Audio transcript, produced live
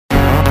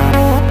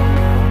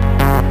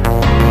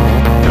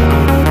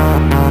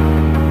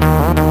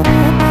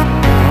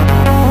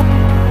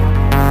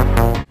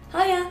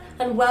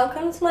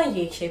welcome to my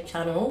YouTube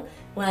channel,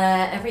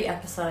 where every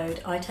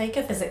episode I take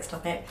a physics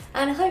topic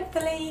and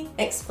hopefully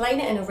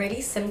explain it in a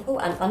really simple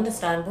and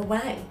understandable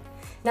way.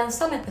 Now,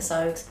 some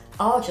episodes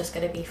are just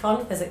going to be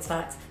fun physics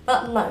facts,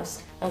 but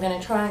most I'm going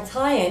to try and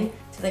tie in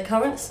to the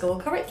current school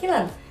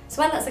curriculum.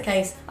 So when that's the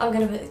case, I'm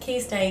going to put the key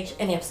stage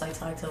in the episode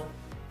title.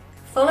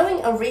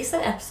 Following a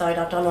recent episode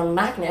I've done on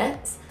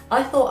magnets,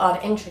 I thought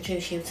I'd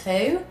introduce you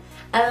to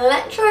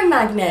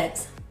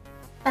electromagnets.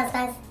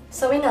 Buzz.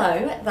 So we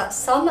know that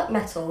some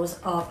metals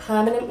are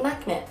permanent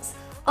magnets,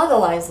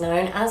 otherwise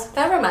known as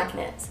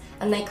ferromagnets,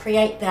 and they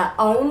create their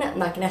own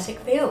magnetic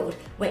field,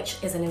 which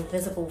is an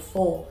invisible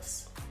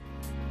force.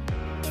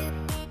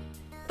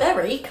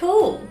 Very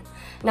cool!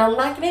 Now,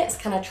 magnets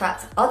can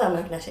attract other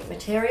magnetic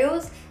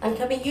materials and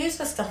can be used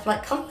for stuff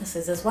like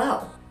compasses as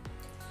well.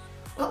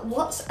 But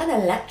what's an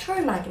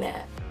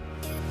electromagnet?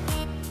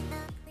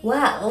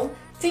 Well,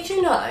 did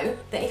you know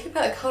that if you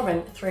put a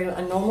current through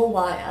a normal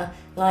wire,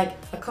 like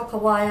a copper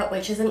wire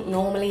which isn't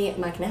normally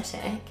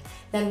magnetic,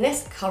 then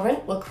this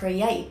current will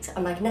create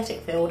a magnetic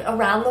field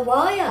around the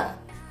wire?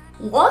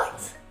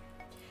 What?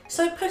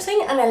 So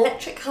putting an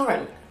electric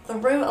current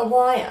through a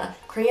wire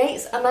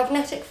creates a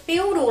magnetic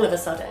field all of a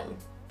sudden?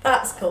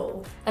 That's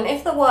cool. And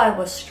if the wire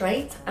was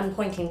straight and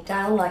pointing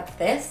down like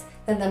this,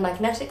 then the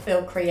magnetic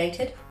field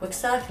created would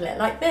circle it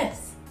like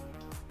this.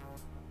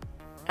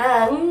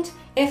 And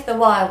if the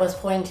wire was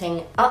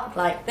pointing up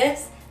like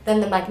this, then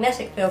the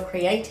magnetic field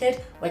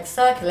created would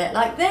circle it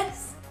like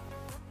this.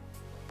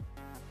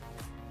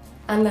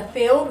 And the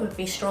field would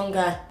be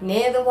stronger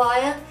near the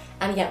wire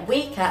and yet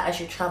weaker as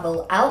you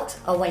travel out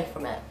away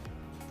from it.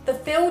 The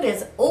field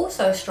is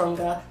also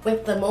stronger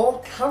with the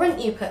more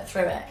current you put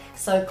through it,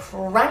 so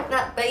crank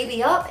that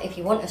baby up if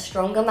you want a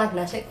stronger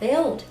magnetic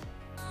field.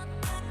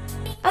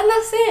 And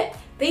that's it!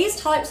 These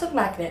types of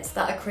magnets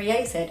that are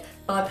created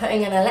by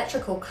putting an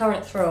electrical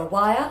current through a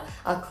wire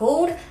are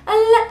called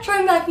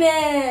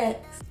electromagnets.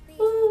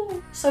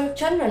 Ooh. So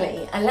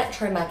generally,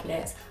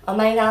 electromagnets are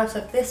made out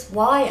of this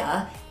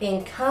wire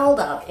being curled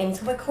up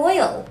into a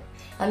coil,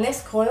 and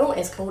this coil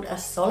is called a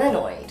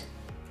solenoid.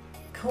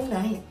 Cool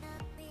name.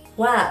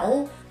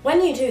 Well,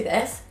 when you do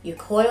this, you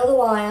coil the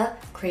wire,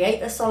 create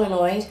the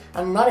solenoid,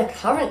 and run a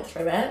current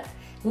through it.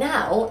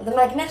 Now, the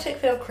magnetic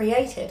field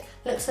created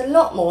looks a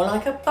lot more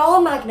like a bar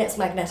magnet's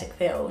magnetic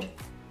field.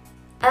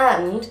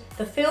 And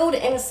the field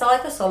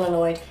inside the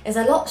solenoid is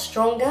a lot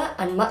stronger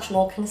and much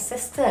more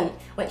consistent,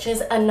 which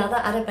is another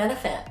added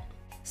benefit.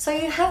 So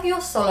you have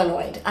your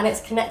solenoid and it's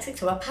connected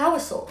to a power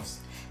source.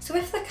 So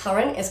if the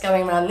current is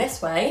going around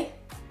this way,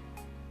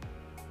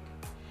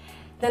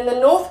 then the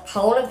north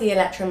pole of the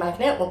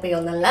electromagnet will be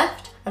on the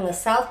left and the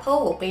south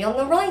pole will be on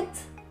the right.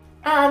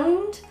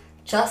 And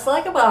just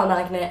like a bar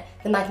magnet,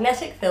 the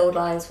magnetic field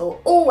lines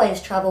will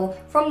always travel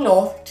from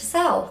north to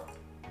south.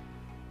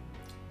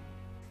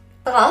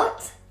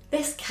 But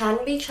this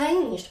can be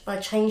changed by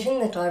changing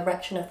the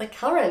direction of the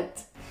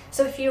current.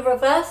 So if you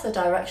reverse the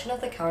direction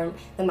of the current,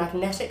 the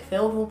magnetic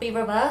field will be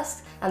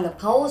reversed and the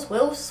poles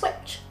will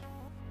switch.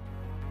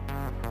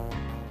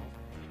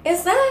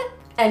 Is there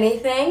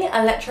anything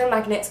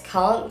electromagnets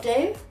can't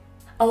do?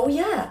 Oh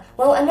yeah,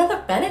 well,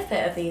 another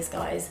benefit of these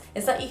guys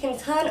is that you can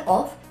turn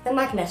off the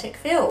magnetic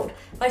field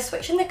by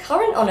switching the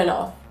current on and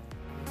off.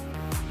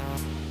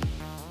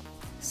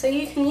 So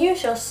you can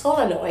use your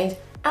solenoid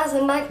as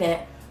a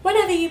magnet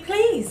whenever you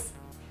please.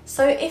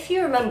 So if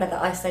you remember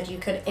that I said you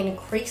could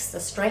increase the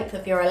strength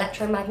of your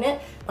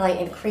electromagnet by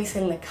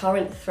increasing the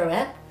current through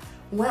it,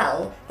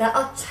 well, there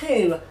are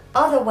two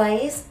other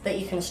ways that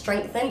you can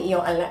strengthen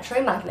your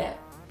electromagnet.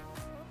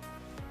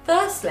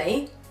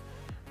 Firstly,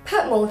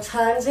 put more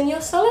turns in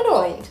your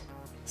solenoid.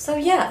 So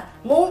yeah,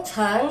 more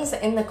turns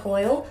in the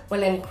coil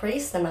will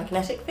increase the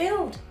magnetic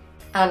field.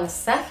 And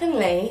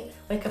secondly,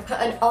 we could put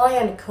an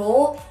iron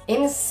core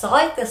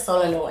inside the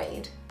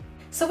solenoid.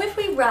 So if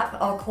we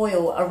wrap our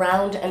coil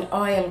around an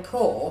iron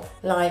core,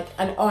 like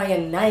an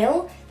iron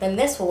nail, then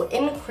this will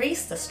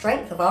increase the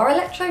strength of our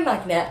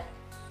electromagnet.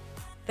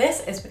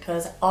 This is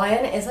because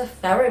iron is a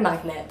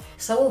ferromagnet,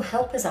 so it will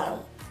help us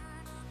out.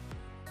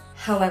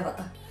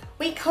 However,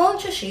 we can't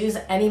just use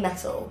any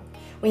metal.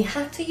 We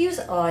have to use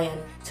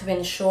iron to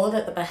ensure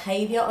that the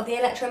behaviour of the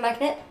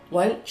electromagnet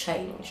won't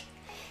change.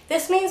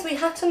 This means we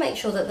have to make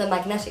sure that the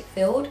magnetic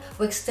field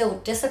will still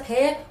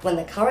disappear when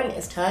the current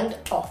is turned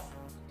off.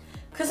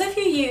 Because if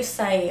you use,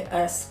 say,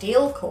 a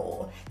steel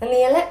core, then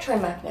the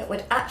electromagnet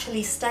would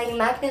actually stay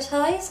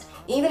magnetised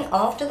even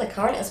after the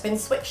current has been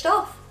switched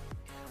off.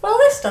 Well,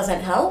 this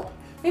doesn't help.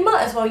 We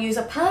might as well use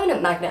a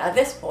permanent magnet at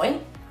this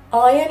point.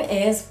 Iron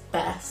is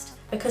best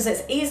because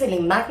it's easily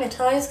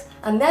magnetised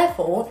and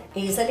therefore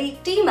easily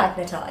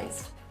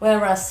demagnetized,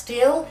 whereas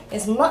steel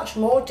is much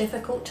more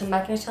difficult to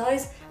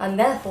magnetise and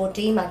therefore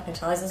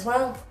demagnetise as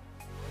well.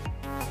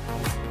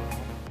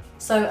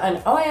 So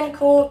an iron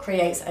core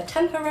creates a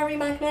temporary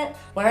magnet,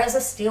 whereas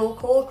a steel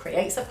core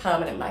creates a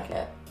permanent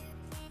magnet.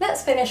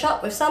 Let's finish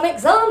up with some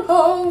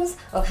examples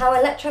of how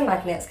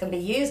electromagnets can be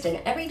used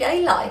in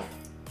everyday life.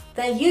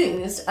 They're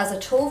used as a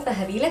tool for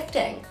heavy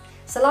lifting.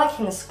 So like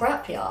in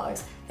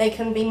scrapyards, they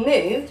can be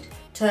moved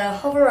to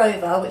hover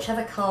over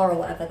whichever car or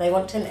whatever they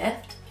want to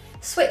lift,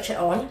 switch it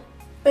on,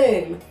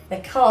 boom, the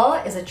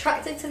car is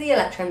attracted to the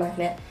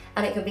electromagnet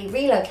and it can be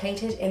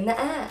relocated in the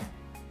air.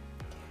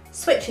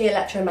 Switch the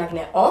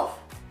electromagnet off,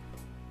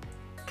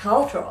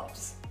 car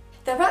drops.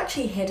 They're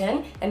actually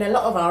hidden in a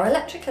lot of our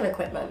electrical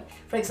equipment.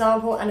 For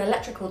example, an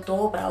electrical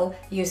doorbell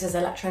uses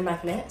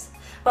electromagnets,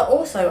 but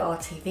also our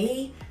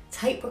TV,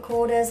 tape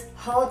recorders,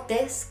 hard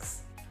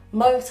disks,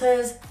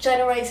 motors,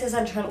 generators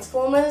and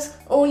transformers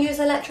all use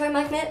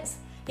electromagnets.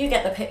 You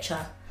get the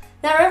picture.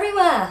 They're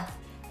everywhere.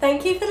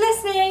 Thank you for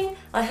listening.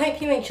 I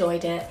hope you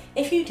enjoyed it.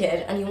 If you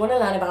did and you want to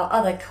learn about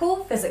other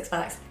cool physics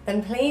facts,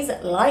 then please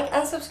like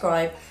and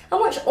subscribe and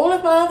watch all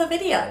of my other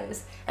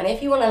videos. And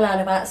if you want to learn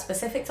about a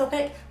specific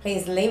topic,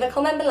 please leave a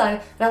comment below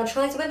and I'll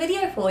try to do a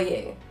video for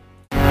you.